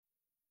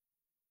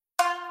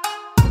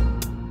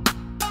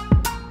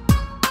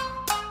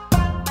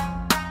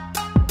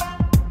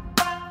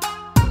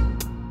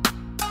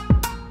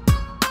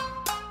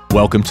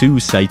Welcome to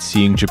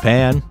Sightseeing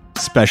Japan.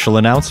 Special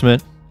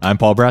announcement. I'm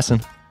Paul Bresson.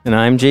 And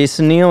I'm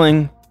Jason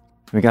Nealing.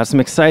 We got some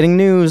exciting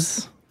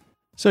news.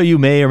 So you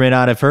may or may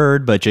not have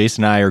heard, but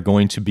Jason and I are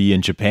going to be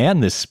in Japan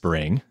this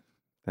spring.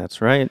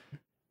 That's right.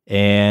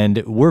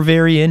 And we're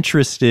very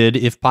interested,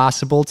 if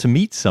possible, to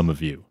meet some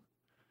of you.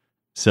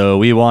 So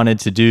we wanted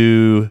to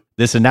do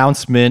this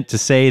announcement to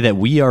say that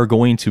we are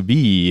going to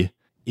be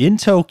in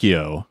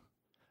Tokyo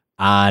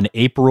on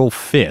April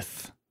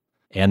 5th.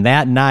 And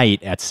that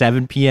night at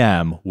 7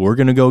 p.m., we're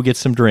going to go get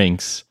some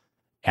drinks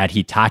at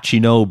Hitachi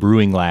no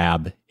Brewing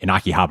Lab in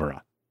Akihabara.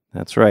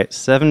 That's right,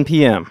 7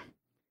 p.m.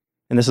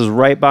 And this is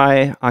right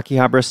by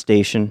Akihabara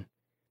Station.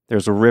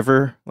 There's a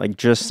river like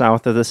just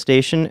south of the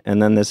station,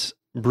 and then this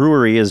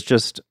brewery is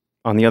just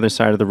on the other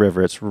side of the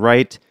river. It's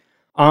right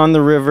on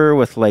the river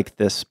with like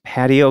this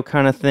patio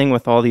kind of thing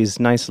with all these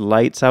nice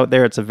lights out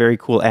there. It's a very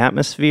cool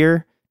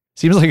atmosphere.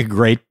 Seems like a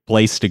great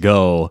place to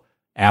go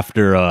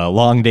after a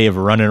long day of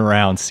running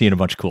around seeing a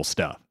bunch of cool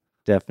stuff.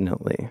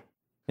 Definitely.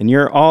 And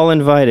you're all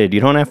invited.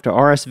 You don't have to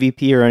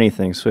RSVP or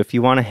anything. So if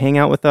you want to hang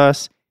out with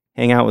us,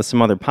 hang out with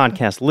some other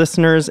podcast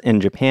listeners and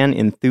Japan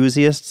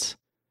enthusiasts,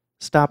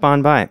 stop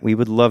on by. We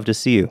would love to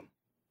see you.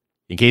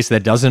 In case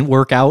that doesn't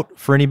work out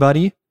for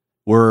anybody,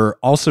 we're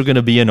also going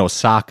to be in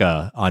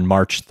Osaka on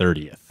March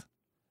 30th.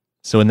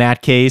 So in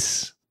that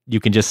case,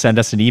 you can just send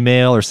us an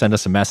email or send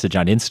us a message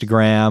on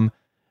Instagram.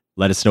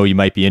 Let us know you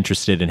might be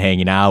interested in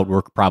hanging out.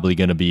 We're probably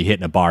going to be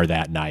hitting a bar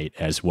that night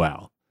as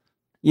well.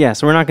 Yeah,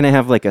 so we're not going to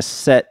have like a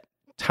set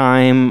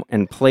time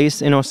and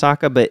place in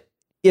Osaka, but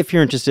if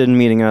you're interested in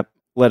meeting up,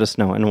 let us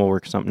know and we'll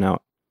work something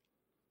out.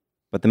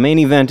 But the main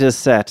event is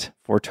set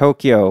for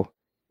Tokyo,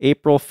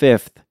 April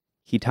 5th,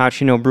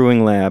 Hitachi no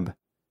Brewing Lab,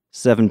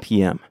 7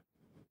 p.m.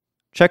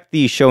 Check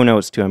the show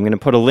notes too. I'm going to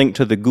put a link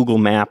to the Google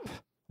Map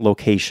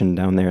location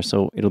down there,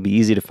 so it'll be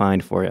easy to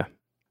find for you.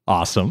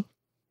 Awesome.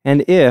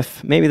 And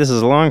if, maybe this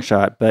is a long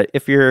shot, but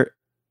if you're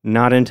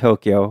not in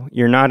Tokyo,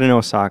 you're not in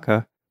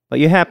Osaka, but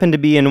you happen to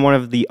be in one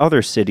of the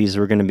other cities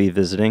we're going to be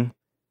visiting,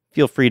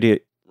 feel free to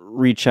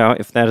reach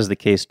out if that is the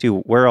case too.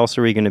 Where else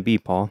are we going to be,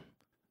 Paul?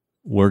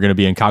 We're going to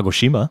be in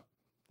Kagoshima.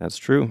 That's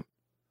true.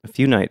 A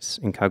few nights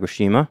in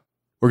Kagoshima.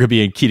 We're going to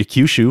be in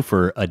Kitakyushu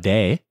for a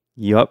day.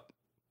 Yup.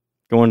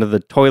 Going to the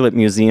toilet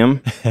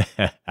museum.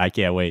 I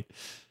can't wait.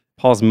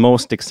 Paul's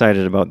most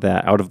excited about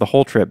that. Out of the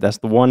whole trip, that's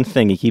the one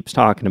thing he keeps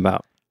talking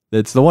about.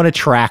 It's the one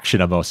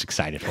attraction I'm most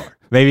excited for.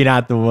 Maybe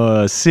not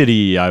the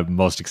city I'm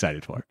most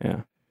excited for.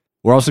 Yeah.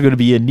 We're also going to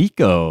be in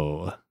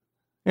Nikko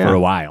for a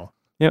while.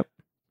 Yep.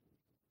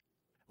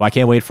 Well, I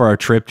can't wait for our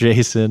trip,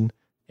 Jason.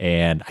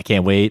 And I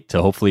can't wait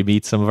to hopefully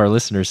meet some of our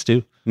listeners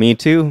too. Me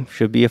too.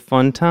 Should be a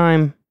fun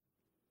time.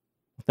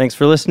 Thanks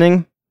for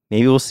listening.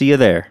 Maybe we'll see you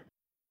there.